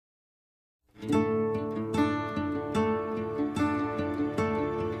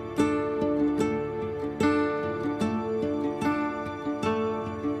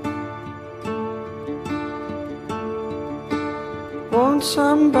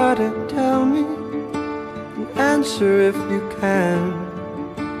somebody tell me, and answer if you can.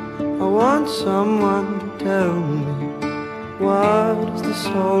 I want someone to tell me, what is the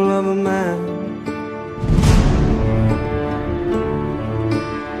soul of a man?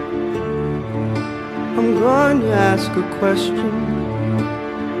 I'm going to ask a question,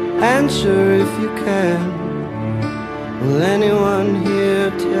 answer if you can. Will anyone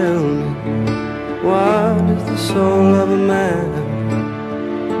here tell me, what is the soul of a man?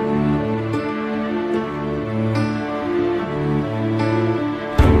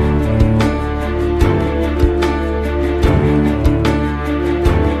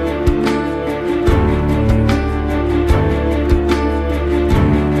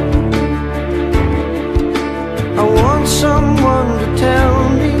 I want someone to tell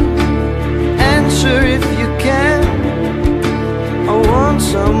me, answer if you can. I want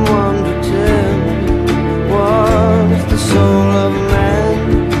someone to tell me, what is the soul of a man?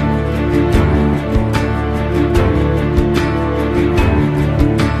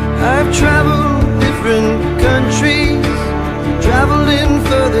 I've traveled different countries, traveled in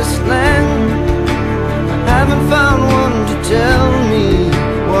furthest land. I haven't found one to tell me,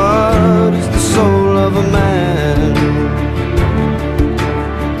 what is the soul of a man?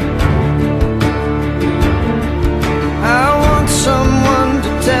 I want someone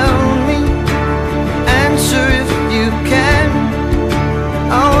to tell me, answer if you can.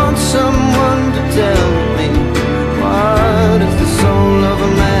 I want someone to tell me, what is the soul of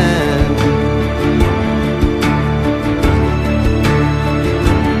a man?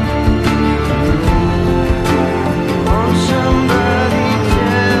 I want somebody to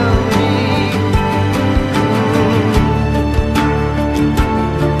tell me.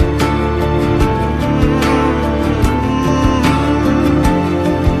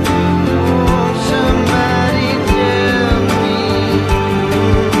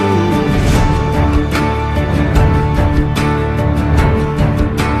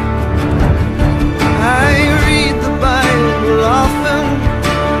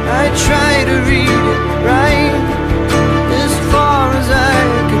 Try to read it right, as far as I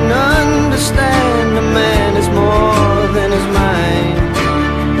can understand. A man is more than his mind.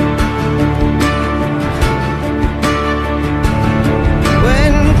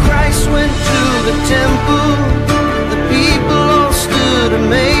 When Christ went to the temple, the people all stood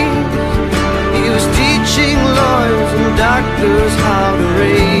amazed. He was teaching lawyers and doctors how to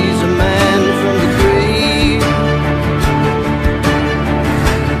raise